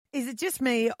Is it just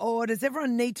me, or does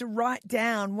everyone need to write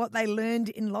down what they learned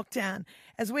in lockdown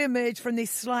as we emerge from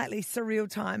this slightly surreal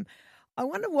time? I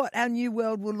wonder what our new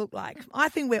world will look like. I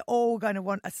think we're all going to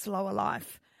want a slower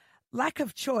life. Lack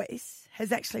of choice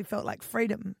has actually felt like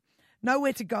freedom.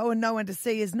 Nowhere to go and no one to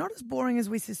see is not as boring as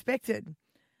we suspected.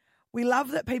 We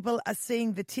love that people are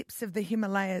seeing the tips of the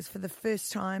Himalayas for the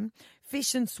first time.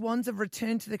 Fish and swans have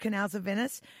returned to the canals of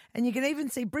Venice, and you can even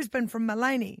see Brisbane from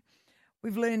Maleny.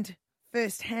 We've learned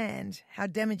firsthand how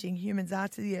damaging humans are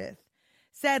to the earth.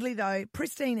 Sadly, though,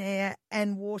 pristine air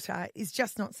and water is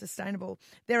just not sustainable.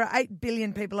 There are 8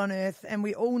 billion people on Earth, and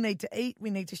we all need to eat, we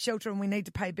need to shelter, and we need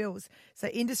to pay bills. So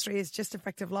industry is just a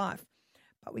fact of life.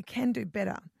 But we can do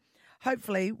better.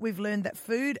 Hopefully, we've learned that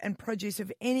food and produce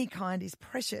of any kind is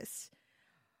precious.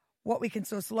 What we can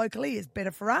source locally is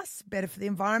better for us, better for the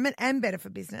environment, and better for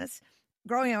business.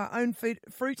 Growing our own food,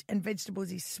 fruit and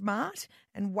vegetables is smart,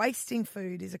 and wasting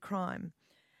food is a crime.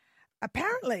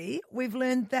 Apparently, we've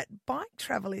learned that bike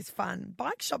travel is fun.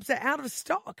 Bike shops are out of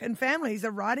stock and families are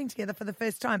riding together for the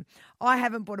first time. I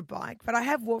haven't bought a bike, but I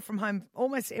have walked from home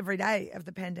almost every day of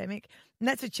the pandemic. And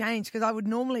that's a change because I would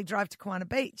normally drive to Kiwana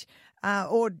Beach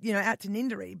or, out to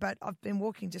Ninderry, but I've been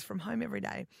walking just from home every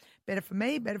day. Better for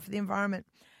me, better for the environment.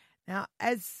 Now,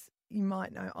 as you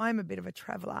might know, I'm a bit of a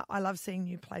traveller. I love seeing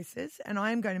new places and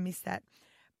I am going to miss that.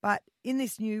 But in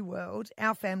this new world,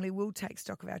 our family will take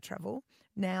stock of our travel.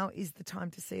 Now is the time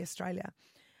to see Australia.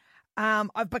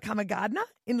 I've become a gardener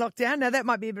in lockdown. Now, that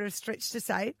might be a bit of a stretch to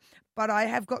say, but I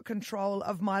have got control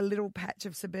of my little patch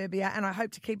of suburbia and I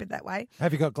hope to keep it that way.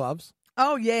 Have you got gloves?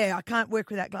 Oh, yeah. I can't work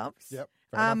without gloves. Yep.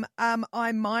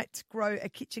 I might grow a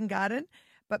kitchen garden,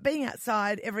 but being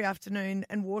outside every afternoon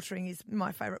and watering is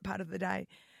my favourite part of the day.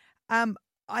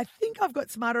 I think I've got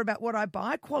smarter about what I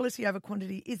buy. Quality over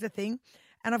quantity is a thing.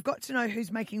 And I've got to know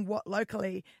who's making what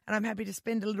locally, and I'm happy to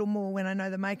spend a little more when I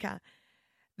know the maker.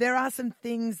 There are some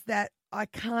things that I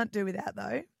can't do without,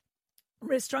 though.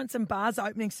 Restaurants and bars are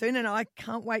opening soon, and I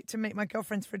can't wait to meet my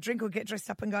girlfriends for a drink or get dressed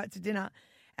up and go out to dinner.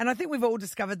 And I think we've all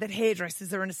discovered that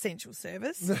hairdressers are an essential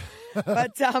service.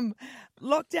 But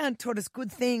lockdown taught us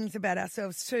good things about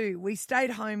ourselves too. We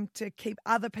stayed home to keep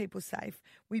other people safe.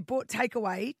 We bought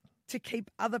takeaway to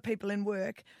keep other people in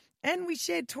work. And we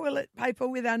shared toilet paper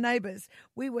with our neighbours.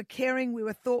 We were caring, we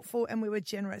were thoughtful, and we were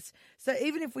generous. So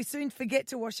even if we soon forget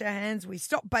to wash our hands, we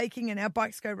stop baking and our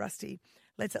bikes go rusty,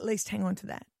 let's at least hang on to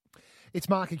that. It's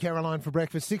Mark and Caroline for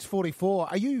breakfast,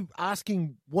 6:44. Are you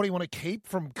asking what do you want to keep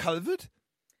from COVID?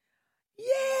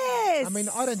 Yes. I mean,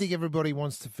 I don't think everybody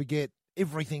wants to forget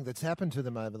everything that's happened to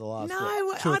them over the last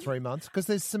 2 or 3 months because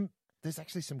there's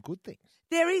actually some good things.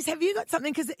 There is. Have you got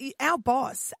something? Because our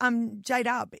boss,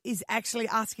 J-Dub, is actually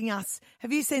asking us.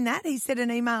 Have you seen that? He sent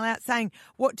an email out saying,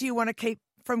 what do you want to keep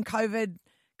from COVID?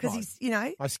 Because he's,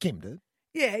 I skimmed it.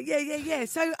 Yeah.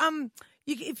 So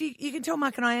if you can tell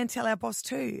Mark and I and tell our boss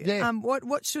too. Yeah.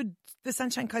 What should the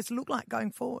Sunshine Coast look like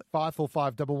going forward?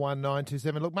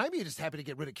 545 Look, maybe you're just happy to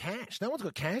get rid of cash. No one's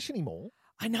got cash anymore.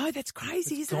 I know. That's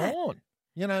crazy, It's isn't it? gone.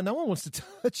 No one wants to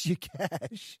touch your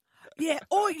cash. Yeah,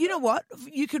 or you know what?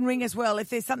 You can ring as well if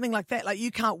there's something like that, like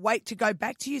you can't wait to go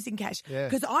back to using cash. Yeah.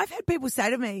 Because I've had people say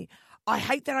to me, I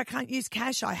hate that I can't use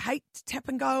cash. I hate tap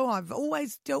and go. I've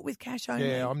always dealt with cash only.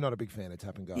 Yeah, I'm not a big fan of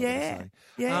tap and go. Yeah,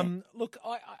 yeah. Look,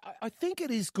 I think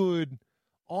it is good.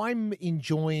 I'm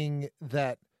enjoying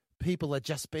that people are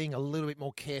just being a little bit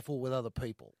more careful with other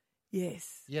people.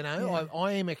 Yes.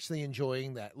 I am actually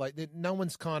enjoying that. Like, no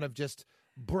one's kind of just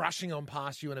brushing on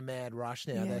past you in a mad rush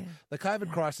now. Yeah. The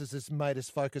COVID crisis has made us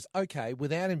focus, okay,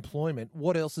 without employment,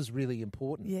 what else is really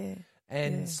important? Yeah.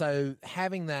 And so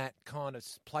having that kind of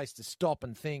place to stop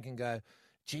and think and go,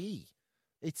 gee,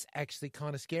 it's actually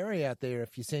kind of scary out there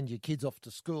if you send your kids off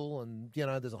to school and,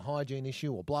 there's a hygiene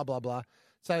issue or blah, blah, blah.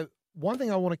 So one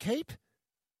thing I want to keep,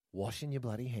 washing your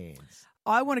bloody hands.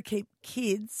 I want to keep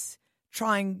kids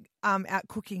trying out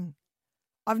cooking.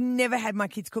 I've never had my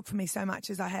kids cook for me so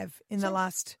much as I have in the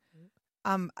last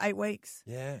 8 weeks.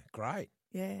 Yeah, great.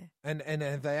 Yeah. And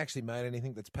have they actually made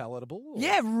anything that's palatable? Or?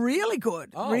 Yeah, really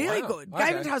good. Oh, really wow. good.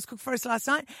 Okay. David House cooked for us last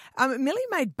night. Millie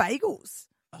made bagels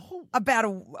about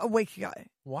a week ago.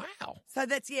 Wow. So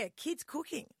that's, kids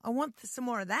cooking. I want some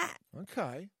more of that.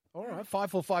 Okay. All right.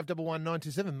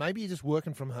 545 Maybe you're just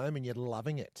working from home and you're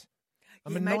loving it.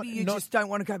 Maybe you just don't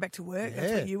want to go back to work. Yeah.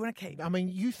 That's what you want to keep. I mean,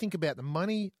 you think about the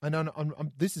money, and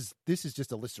this is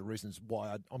just a list of reasons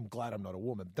why I'm glad I'm not a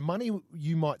woman. The money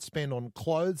you might spend on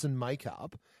clothes and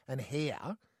makeup and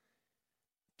hair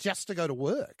just to go to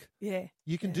work. Yeah.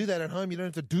 You can do that at home. You don't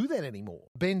have to do that anymore.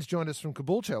 Ben's joined us from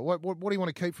Caboolture. What do you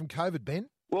want to keep from COVID, Ben?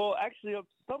 Well, actually,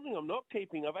 something I'm not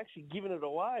keeping, I've actually given it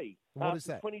away. What is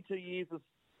that? 22 years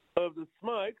of the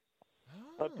smoke,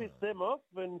 I pissed them off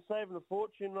and saving a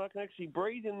fortune. I can actually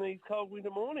breathe in these cold winter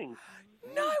mornings.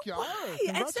 No Go. way.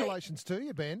 Congratulations to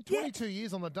you, Ben. 22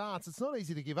 years on the darts. It's not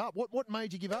easy to give up. What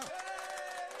made you give up?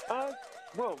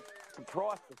 Well, the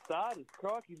price for starters,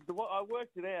 crikey. I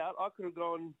worked it out. I could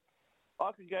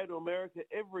go to America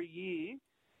every year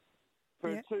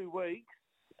for 2 weeks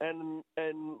and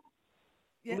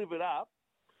live it up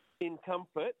in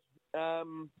comfort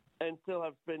and still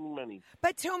have spending money.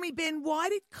 But tell me, Ben, why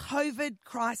did COVID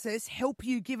crisis help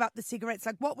you give up the cigarettes?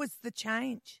 Like, what was the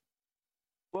change?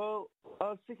 Well, I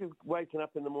was sick of waking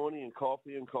up in the morning and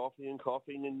coughing,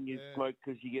 and you smoke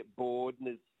because you get bored.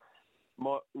 And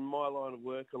in my line of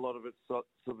work, a lot of it sort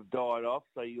of died off,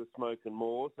 so you were smoking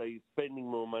more, so you're spending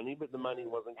more money, but the money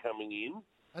wasn't coming in.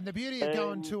 And the beauty of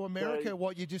going to America,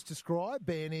 what you just described,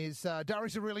 Ben, is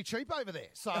durries are really cheap over there.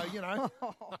 So, you know.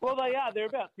 Well, they are. They're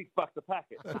about $6 a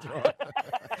packet. That's right.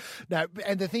 No,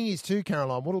 and the thing is too,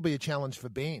 Caroline, what'll be a challenge for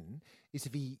Ben is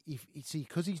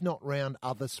because he's not around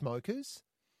other smokers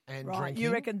and drinking.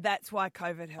 You reckon that's why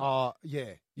COVID helped? Oh,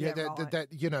 yeah. Right. That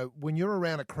you know, when you're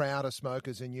around a crowd of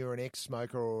smokers and you're an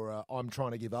ex-smoker or I'm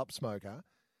trying to give up smoker,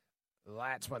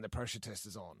 that's when the pressure test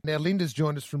is on. Now, Linda's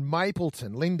joined us from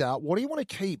Mapleton. Linda, what do you want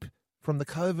to keep from the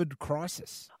COVID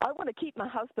crisis? I want to keep my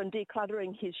husband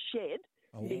decluttering his shed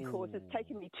because it's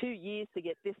taken me 2 years to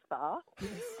get this far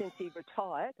since he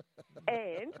retired.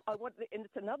 And and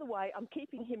it's another way I'm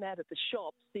keeping him out of the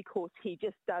shops because he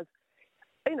just does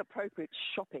inappropriate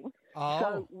shopping.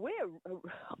 So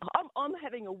I'm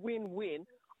having a win-win.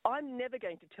 I'm never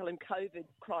going to tell him COVID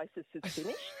crisis is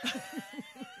finished.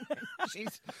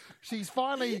 She's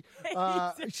finally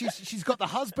she's got the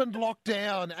husband locked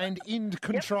down and in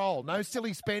control. No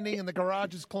silly spending, and the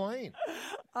garage is clean.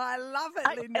 I love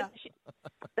it, Linda.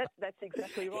 That's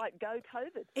exactly right. Go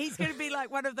COVID. He's going to be like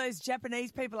one of those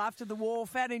Japanese people after the war,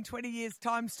 found in 20 years'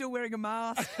 time, still wearing a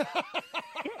mask.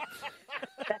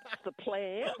 That's the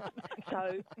plan.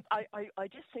 So I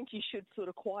just think you should sort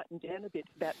of quieten down a bit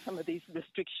about some of these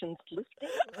restrictions lifting.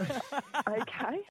 Okay.